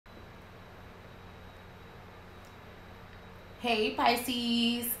Hey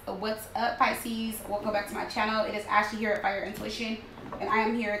Pisces, what's up Pisces? Welcome back to my channel. It is Ashley here at Fire Intuition, and I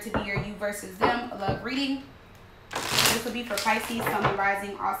am here to be your you versus them love reading. This will be for Pisces, Sun, and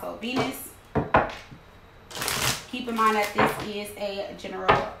Rising, also Venus. Keep in mind that this is a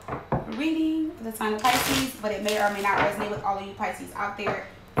general reading for the sign of Pisces, but it may or may not resonate with all of you Pisces out there.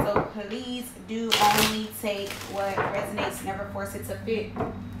 So please do only take what resonates, never force it to fit.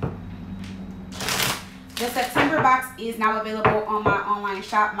 The September box is now available on my online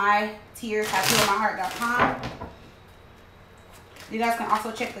shop, mytearshavehealedmyheart.com. You guys can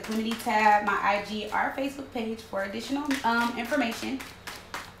also check the community tab, my IG, or Facebook page for additional information.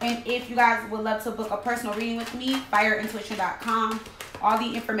 And if you guys would love to book a personal reading with me, fireintuition.com. All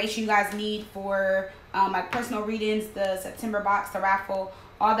the information you guys need for my personal readings, the September box, the raffle,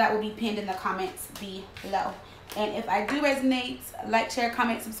 all that will be pinned in the comments below. And if I do resonate, like, share,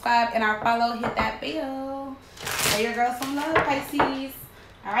 comment, subscribe, and our follow, hit that bell. Show your girl some love, Pisces.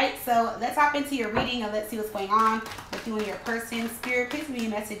 Alright, so let's hop into your reading and let's see what's going on with you and your person. Spirit, please give me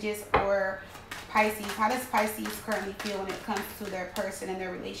messages for Pisces. How does Pisces currently feel when it comes to their person and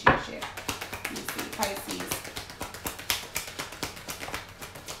their relationship? Let me see, Pisces.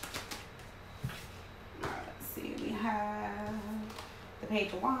 Alright, let's see. We have the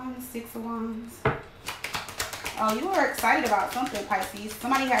Page of Wands, Six of Wands. Oh, you are excited about something, Pisces.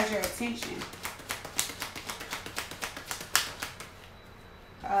 Somebody has your attention.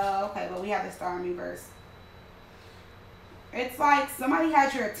 Okay, but we have the Star in reverse. It's like somebody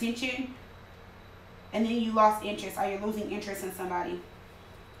has your attention and then you lost interest, or you're losing interest in somebody.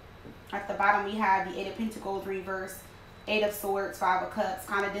 At the bottom, we have the Eight of Pentacles reverse, Eight of Swords, Five of Cups,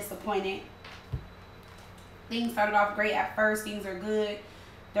 kind of disappointed. Things started off great at first. Things are good.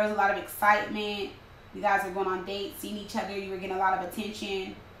 There's a lot of excitement. You guys are going on dates, seeing each other. You were getting a lot of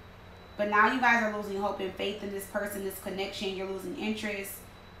attention. But now you guys are losing hope and faith in this person, this connection. You're losing interest.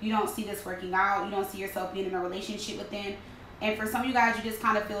 You don't see this working out. You don't see yourself being in a relationship with them. And for some of you guys, you just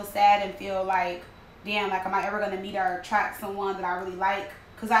kind of feel sad and feel like, damn, like, am I ever going to meet or attract someone that I really like?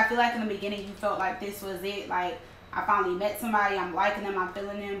 Because I feel like in the beginning, you felt like this was it. Like, I finally met somebody. I'm liking them. I'm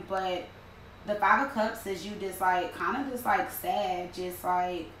feeling them. But the Five of Cups is you just, like, kind of just, like, sad. Just,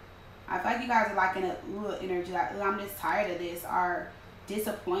 like, I feel like you guys are like in a energy, like, I'm just tired of this, or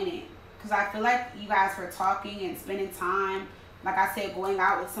disappointed. Because I feel like you guys were talking and spending time, like I said, going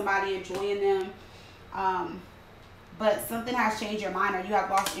out with somebody, enjoying them. But something has changed your mind, or you have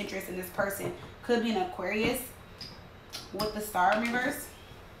lost interest in this person. Could be an Aquarius with the Star in reverse.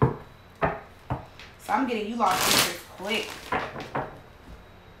 So I'm getting you lost interest quick.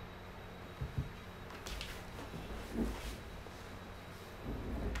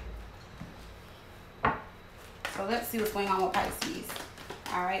 So let's see what's going on with Pisces.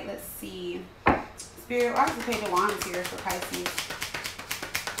 All right, let's see. Spirit, why is the Page of Wands here for Pisces?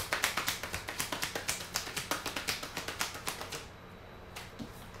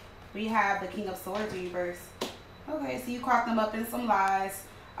 We have the King of Swords reverse. Okay, so you caught them up in some lies.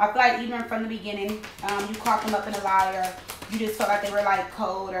 I feel like even from the beginning, you caught them up in a lie, or you just felt like they were like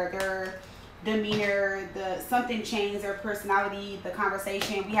cold, or their demeanor, something changed, their personality, the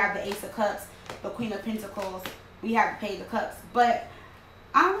conversation. We have the Ace of Cups, the Queen of Pentacles. We have the Page of Cups. But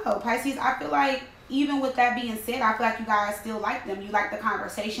I don't know, Pisces, I feel like even with that being said, I feel like you guys still like them. You like the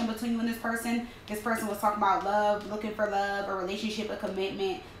conversation between you and this person. This person was talking about love, looking for love, a relationship, a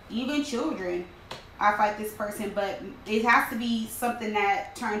commitment, even children. I feel like this person, but it has to be something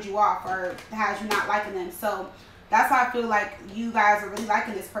that turns you off or has you not liking them. So that's why I feel like you guys are really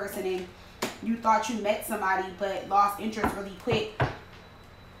liking this person, and you thought you met somebody but lost interest really quick.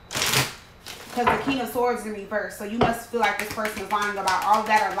 Because the King of Swords is in reverse. So you must feel like this person is lying about all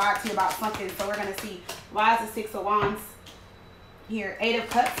that, or lied to you about something. So we're going to see. Why is the Six of Wands here? Eight of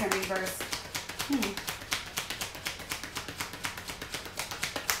Cups in reverse.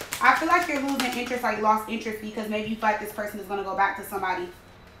 I feel like you're losing interest, or you lost interest, because maybe you feel like this person is going to go back to somebody.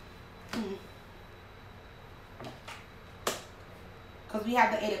 Because we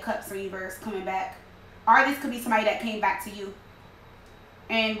have the Eight of Cups in reverse coming back. Or this could be somebody that came back to you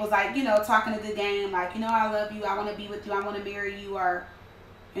and was like, you know, talking a good game, like, you know, I love you, I want to be with you, I want to marry you, or,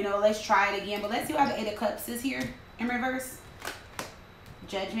 you know, let's try it again. But let's see why the Eight of Cups is here in reverse.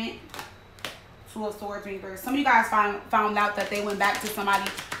 Judgment. Two of Swords in reverse. Some of you guys found out that they went back to somebody,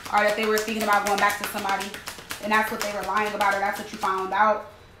 or that they were thinking about going back to somebody, and that's what they were lying about, or that's what you found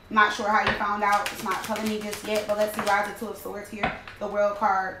out. I'm not sure how you found out. It's not telling me just yet, but let's see why the Two of Swords here. The World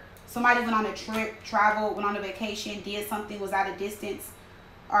card. Somebody went on a trip, traveled, went on a vacation, did something, was at a distance,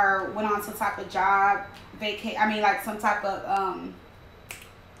 or went on some type of job, like some type of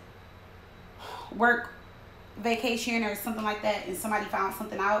work vacation or something like that and somebody found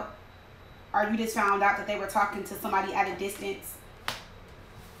something out, or you just found out that they were talking to somebody at a distance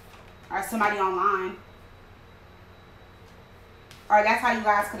or somebody online, or that's how you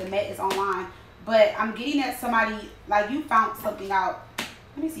guys could have met, is online. But I'm getting that somebody, like, you found something out.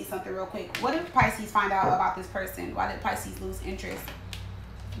 Let me see something real quick. What did Pisces find out about this person? Why did Pisces lose interest?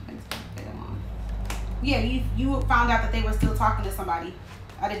 Yeah, you found out that they were still talking to somebody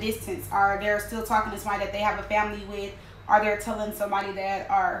at a distance, or they're still talking to somebody that they have a family with, or they're telling somebody that,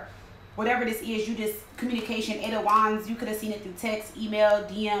 or whatever this is, you just, communication, 8 of Wands, you could have seen it through text, email,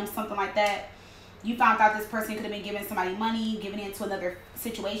 DM, something like that. You found out this person could have been giving somebody money, giving into another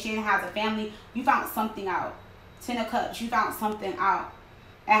situation, has a family. You found something out. 10 of Cups, you found something out.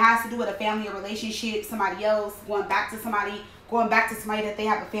 It has to do with a family, a relationship, somebody else, going back to somebody that they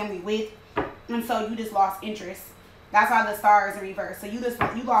have a family with. And so you just lost interest. That's why the star is in reverse. So you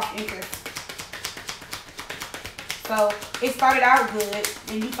lost interest. So it started out good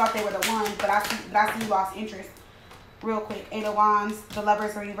and you thought they were the one, but I see you lost interest. Real quick. 8 of Wands, the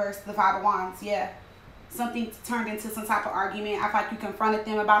Lovers in reverse, the 5 of Wands. Yeah. Something turned into some type of argument. I feel like you confronted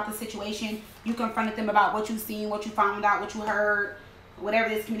them about the situation. You confronted them about what you seen, what you found out, what you heard, whatever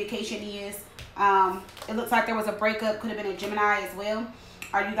this communication is. It looks like there was a breakup. Could have been a Gemini as well.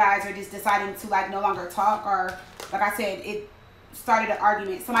 Or you guys are just deciding to, like, no longer talk, or like I said, it started an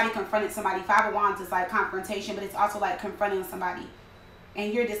argument. Somebody confronted somebody. 5 of Wands is like confrontation, but it's also like confronting somebody.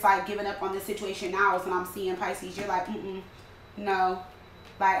 And you're just like giving up on this situation now is what I'm seeing, Pisces. You're like, no.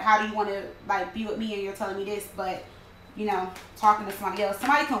 Like, how do you want to, like, be with me and you're telling me this, but, you know, talking to somebody else.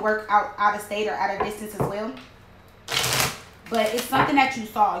 Somebody can work out of state or at a distance as well. But it's something that you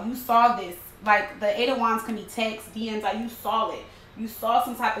saw. You saw this. Like, the 8 of Wands can be text, DMs. Like, you saw it. You saw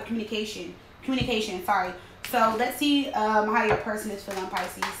some type of communication. Sorry. So, let's see how your person is feeling,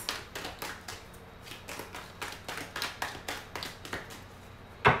 Pisces.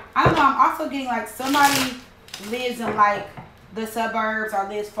 I don't know. I'm also getting, like, somebody lives in, like, the suburbs or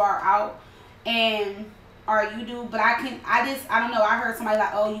lives far out. And, or you do. But I don't know. I heard somebody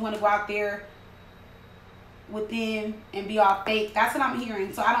like, oh, you want to go out there with them and be all fake. That's what I'm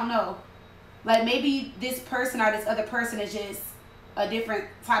hearing. So, I don't know. Like, maybe this person or this other person is just a different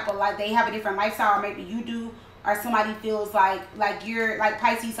type of, like, they have a different lifestyle, or maybe you do, or somebody feels like you're, like,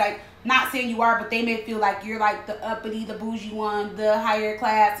 Pisces, like, not saying you are, but they may feel like you're, like, the uppity, the bougie one, the higher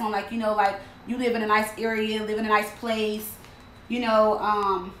class one, like, you know, like, you live in a nice area, live in a nice place, you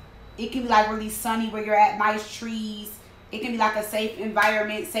know, it can be, like, really sunny where you're at, nice trees, it can be, like, a safe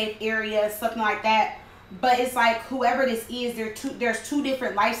environment, safe area, something like that, but it's like, whoever this is, there's two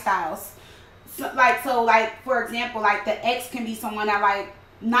different lifestyles. So, like, for example, like, the ex can be someone that, like,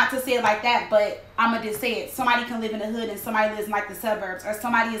 not to say it like that, but I'm going to just say it. Somebody can live in the hood and somebody lives in, like, the suburbs. Or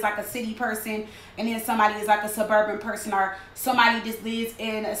somebody is, like, a city person and then somebody is, like, a suburban person. Or somebody just lives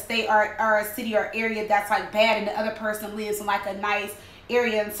in a state or a city or area that's, like, bad, and the other person lives in, like, a nice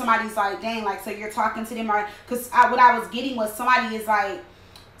area. And somebody's like, dang, like, so you're talking to them. Because what I was getting was somebody is, like,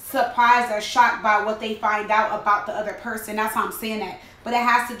 surprised or shocked by what they find out about the other person. That's how I'm saying that. But it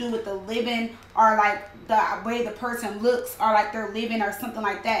has to do with the living, or like the way the person looks, or like they're living, or something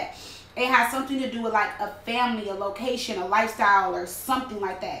like that. It has something to do with like a family, a location, a lifestyle, or something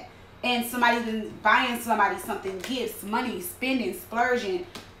like that. And somebody's been buying somebody something, gifts, money, spending, splurging.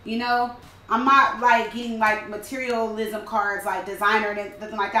 You know, I'm not like getting like materialism cards, like designer and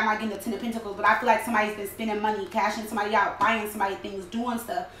nothing like that. I'm not getting the 10 of Pentacles, but I feel like somebody's been spending money, cashing somebody out, buying somebody things, doing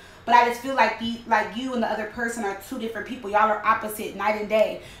stuff. But I just feel like you and the other person are two different people. Y'all are opposite, night and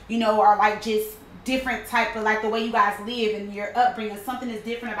day. You know, or like just different type of, like, the way you guys live and your upbringing. Something is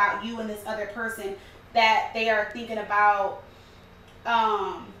different about you and this other person that they are thinking about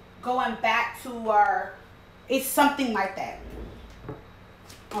going back to, or it's something like that.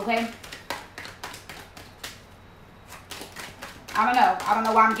 Okay? I don't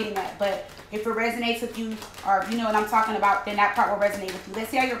know why I'm getting that, but if it resonates with you, or if you know what I'm talking about, then that part will resonate with you. Let's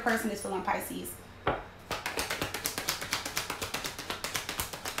see how your person is feeling, Pisces.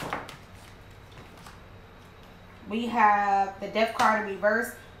 We have the Death card in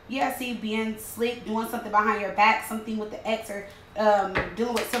reverse. Yeah, I see being slick, doing something behind your back, something with the ex, or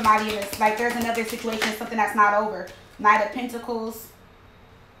dealing with somebody, and it's like there's another situation, something that's not over. Knight of Pentacles.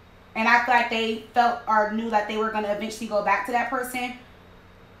 And I feel like they felt or knew that they were going to eventually go back to that person.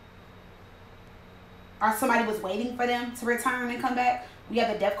 Or somebody was waiting for them to return and come back. We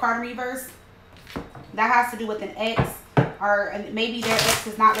have the Death card in reverse. That has to do with an ex. Or maybe their ex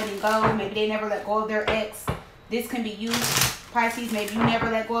is not letting go. Maybe they never let go of their ex. This can be you, Pisces. Maybe you never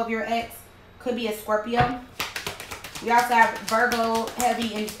let go of your ex. Could be a Scorpio. We also have Virgo,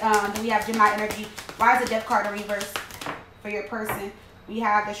 heavy, and then we have Gemini energy. Why is the Death card in reverse for your person? We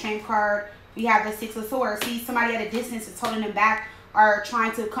have the Shame card. We have the Six of Swords. See, somebody at a distance is holding them back or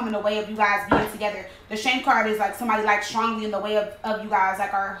trying to come in the way of you guys being together. The Shame card is like somebody like strongly in the way of you guys,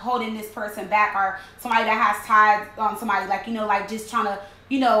 like are holding this person back, or somebody that has ties on somebody, like, you know, like just trying to,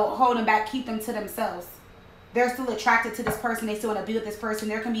 you know, hold them back, keep them to themselves. They're still attracted to this person. They still want to be with this person.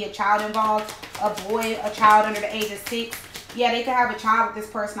 There can be a child involved, a boy, a child under the age of 6. Yeah, they could have a child with this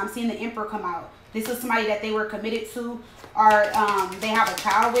person. I'm seeing the Emperor come out. This is somebody that they were committed to, or they have a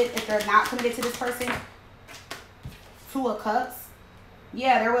child with if they're not committed to this person. Two of Cups.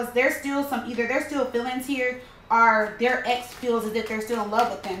 Yeah, there's still some, either there's still feelings here, or their ex feels as if they're still in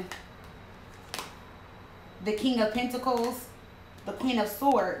love with them. The King of Pentacles, the Queen of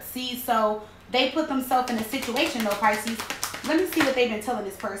Swords. See, so they put themselves in a situation though, Pisces. Let me see what they've been telling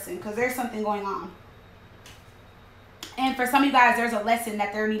this person, because there's something going on. And for some of you guys, there's a lesson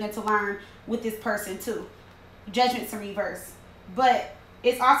that they're needing to learn with this person too. Judgment's in reverse. But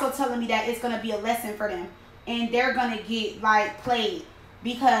it's also telling me that it's going to be a lesson for them. And they're going to get like played,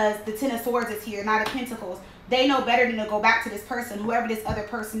 because the Ten of Swords is here, Knight of Pentacles. They know better than to go back to this person, whoever this other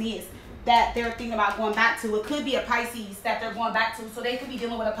person is that they're thinking about going back to. It could be a Pisces that they're going back to, so they could be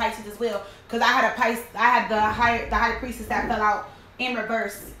dealing with a Pisces as well. Because I had the high priestess that fell out in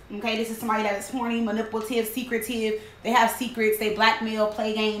reverse. Okay, this is somebody that is horny, manipulative, secretive. They have secrets, they blackmail,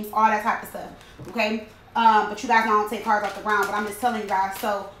 play games, all that type of stuff. Okay, but you guys know I don't take cards off the ground, but I'm just telling you guys.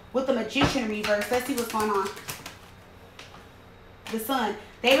 So with the Magician in reverse, let's see what's going on. The Sun.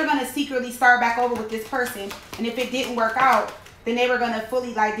 They were going to secretly start back over with this person, and if it didn't work out, then they were going to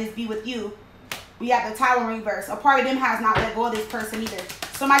fully like just be with you. We have the Tower in reverse. A part of them has not let go of this person either.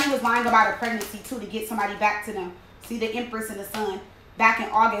 Somebody was lying about a pregnancy too to get somebody back to them. See the Empress and the Sun. Back in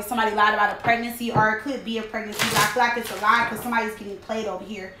August, somebody lied about a pregnancy, or it could be a pregnancy, but I feel like it's a lie because somebody's getting played over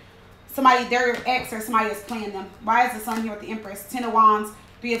here. Somebody, their ex or somebody is playing them. Why is the Sun here with the Empress? Ten of Wands,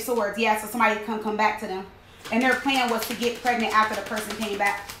 Three of Swords. Yeah, so somebody can come back to them. And their plan was to get pregnant after the person came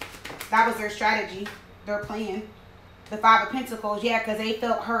back. That was their strategy, their plan. The Five of Pentacles, yeah, because they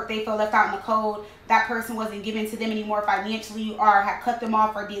felt hurt. They felt left out in the cold. That person wasn't given to them anymore financially, or had cut them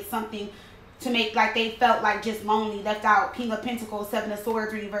off, or did something to make like they felt like just lonely, left out. King of Pentacles, Seven of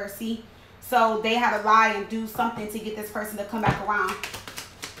Swords, reverse. See? So they had to lie and do something to get this person to come back around.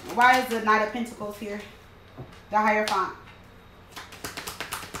 Why is the Knight of Pentacles here? The Hierophant.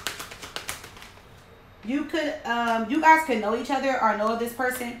 You could, you guys could know each other or know this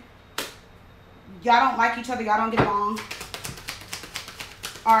person. Y'all don't like each other. Y'all don't get along.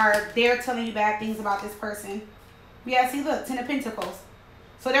 Or they're telling you bad things about this person. Yeah, see, look, Ten of Pentacles.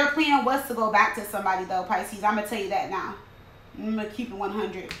 So their plan was to go back to somebody, though, Pisces. I'm going to tell you that now. I'm going to keep it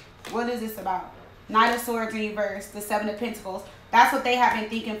 100. What is this about? Knight of Swords in reverse. The Seven of Pentacles. That's what they have been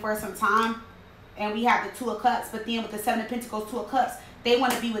thinking for some time. And we have the Two of Cups. But then with the Seven of Pentacles, Two of Cups, they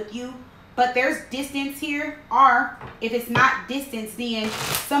want to be with you. But there's distance here, or if it's not distance, then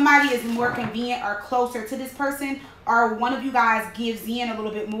somebody is more convenient or closer to this person, or one of you guys gives in a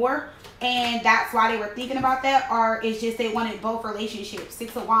little bit more, and that's why they were thinking about that, or it's just they wanted both relationships.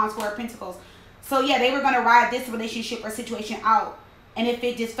 Six of Wands, Four of Pentacles. So yeah, they were going to ride this relationship or situation out, and if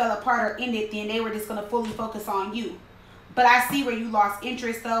it just fell apart or ended, then they were just going to fully focus on you. But I see where you lost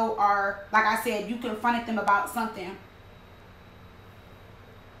interest though, or like I said, you confronted them about something.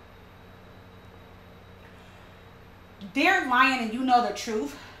 They're lying and you know the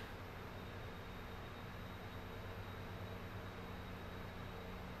truth.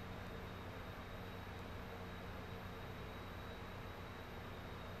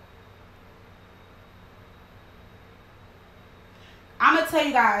 I'm going to tell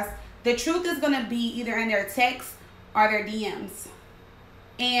you guys, the truth is going to be either in their texts or their DMs.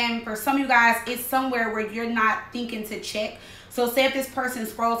 And for some of you guys, it's somewhere where you're not thinking to check. So say if this person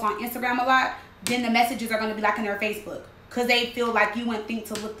scrolls on Instagram a lot, then the messages are going to be like in their Facebook, because they feel like you wouldn't think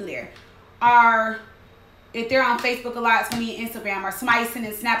to look through there. Or if they're on Facebook a lot, it's going to be Instagram, or somebody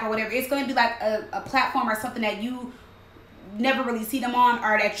sending Snap or whatever. It's going to be like a platform or something that you never really see them on,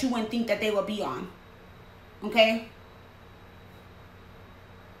 or that you wouldn't think that they will be on. Okay?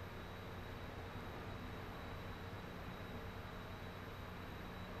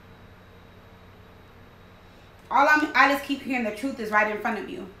 I just keep hearing the truth is right in front of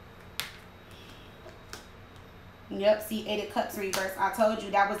you. Yep, see, Eight of Cups reverse. I told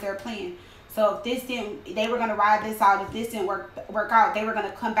you that was their plan. So if this didn't, they were going to ride this out. If this didn't work out, they were going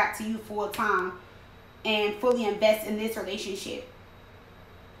to come back to you full time and fully invest in this relationship.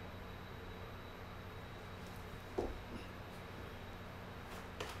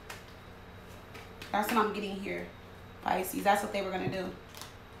 That's what I'm getting here. Pisces. That's what they were going to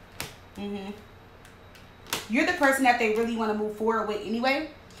do. You're the person that they really want to move forward with anyway.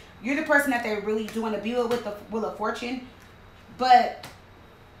 You're the person that they really do want to be with the Wheel of Fortune. But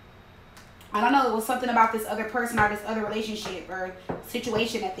I don't know, it was something about this other person or this other relationship or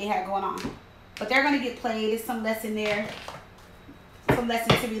situation that they had going on. But they're going to get played. There's some lesson there. Some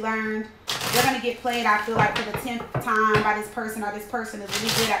lessons to be learned. They're going to get played, I feel like, for the 10th time by this person, or this person is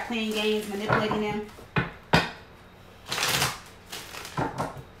really good at playing games, manipulating them.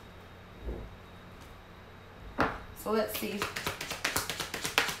 So let's see.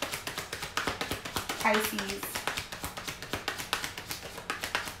 Pisces.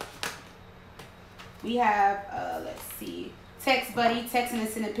 We have, let's see, text buddy, texting and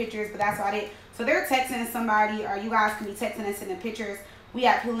sending pictures, but that's about it. So they're texting somebody, or you guys can be texting and sending pictures. We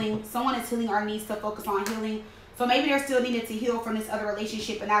have healing. Someone is healing or needs to focus on healing. So maybe they're still needed to heal from this other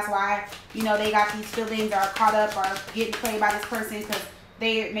relationship, and that's why, you know, they got these feelings, or are caught up, or getting played by this person, because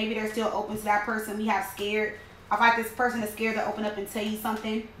maybe they're still open to that person. We have scared. I feel like this person is scared to open up and tell you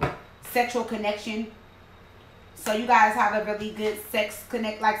something. Sexual connection. So you guys have a really good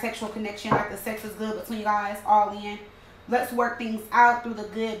sexual connection. Like the sex is good between you guys, all in. Let's work things out through the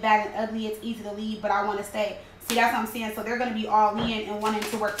good, bad, and ugly. It's easy to leave, but I want to stay. See, that's what I'm saying. So they're going to be all in and wanting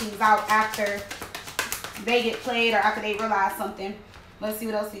to work things out after they get played or after they realize something. Let's see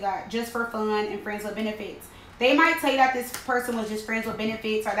what else we got. Just for fun and friends with benefits. They might tell you that this person was just friends with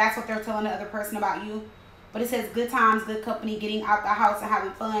benefits, or that's what they're telling the other person about you. But it says good times, good company, getting out the house and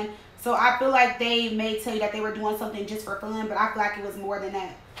having fun. So I feel like they may tell you that they were doing something just for fun, but I feel like it was more than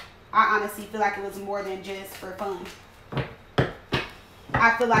that. I honestly feel like it was more than just for fun.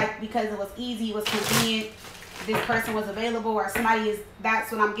 I feel like because it was easy, it was convenient, this person was available, or somebody is,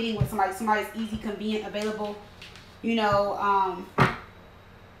 that's what I'm getting with somebody. Somebody's easy, convenient, available, you know,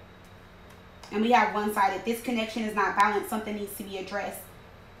 and we have one-sided. This connection is not balanced. Something needs to be addressed.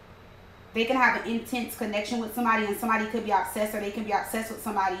 They can have an intense connection with somebody, and somebody could be obsessed, or they can be obsessed with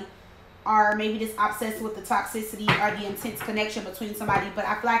somebody, or maybe just obsessed with the toxicity or the intense connection between somebody. But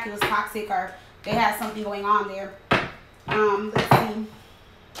I feel like it was toxic, or they had something going on there. Let's see.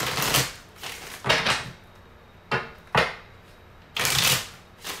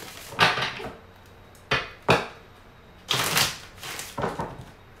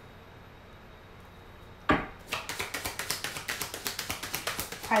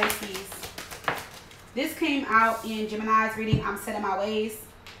 Pisces. This came out in Gemini's reading. I'm set in my ways,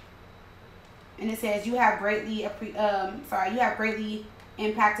 and it says you have greatly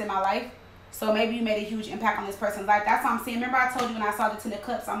impacted my life. So maybe you made a huge impact on this person's life. That's what I'm saying. Remember I told you when I saw the Ten of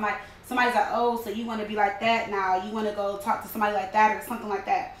Cups, I'm like, somebody's like, oh, so you want to be like that now? You want to go talk to somebody like that or something like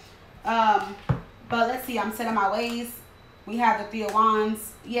that? But let's see. I'm set in my ways. We have the Three of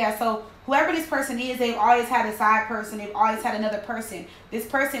Wands. Yeah, so whoever this person is, they've always had a side person. They've always had another person. This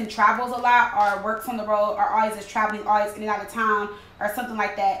person travels a lot, or works on the road, or always is traveling, always getting out of town, or something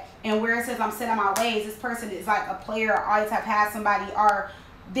like that. And where it says I'm set in my ways, this person is like a player, or always have had somebody, or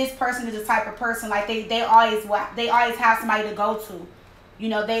this person is the type of person, like they always have somebody to go to. You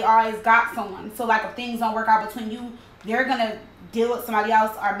know, they always got someone. So like if things don't work out between you, they're going to deal with somebody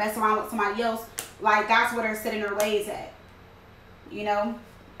else or mess around with somebody else. Like that's where they're setting their ways at. You know,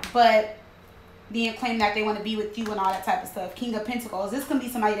 but then claim that they want to be with you and all that type of stuff. King of Pentacles. This can be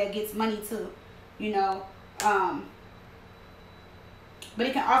somebody that gets money too, you know. But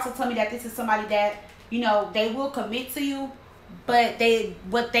it can also tell me that this is somebody that, you know, they will commit to you, but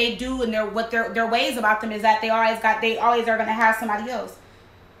what they do and their ways about them is that they always are going to have somebody else,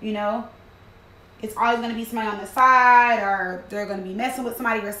 you know. It's always going to be somebody on the side, or they're going to be messing with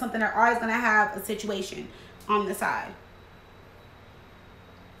somebody or something. They're always going to have a situation on the side.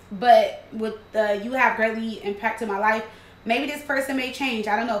 But with you have greatly impacted my life. Maybe this person may change.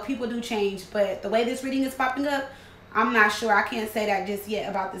 I don't know. People do change. But the way this reading is popping up, I'm not sure. I can't say that just yet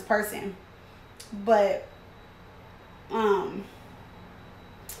about this person. But,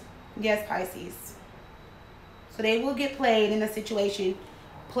 yes, Pisces. So they will get played in a situation.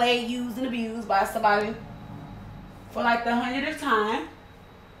 Played, used, and abused by somebody for like the 100th time.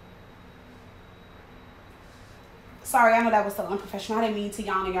 Sorry, I know that was so unprofessional. I didn't mean to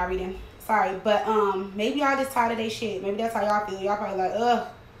yawn in y'all reading. Sorry, but maybe y'all just tired of their shit. Maybe that's how y'all feel. Y'all probably like, ugh,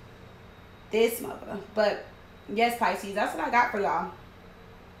 this mother. But yes, Pisces, that's what I got for y'all.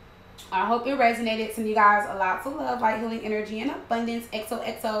 I hope it resonated. Send you guys a lot of love, light, healing, energy, and abundance.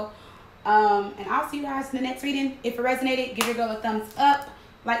 XOXO. And I'll see you guys in the next reading. If it resonated, give your girl a thumbs up.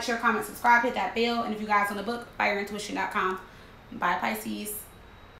 Like, share, comment, subscribe, hit that bell. And if you guys want to book, fireintuition.com. Bye, Pisces.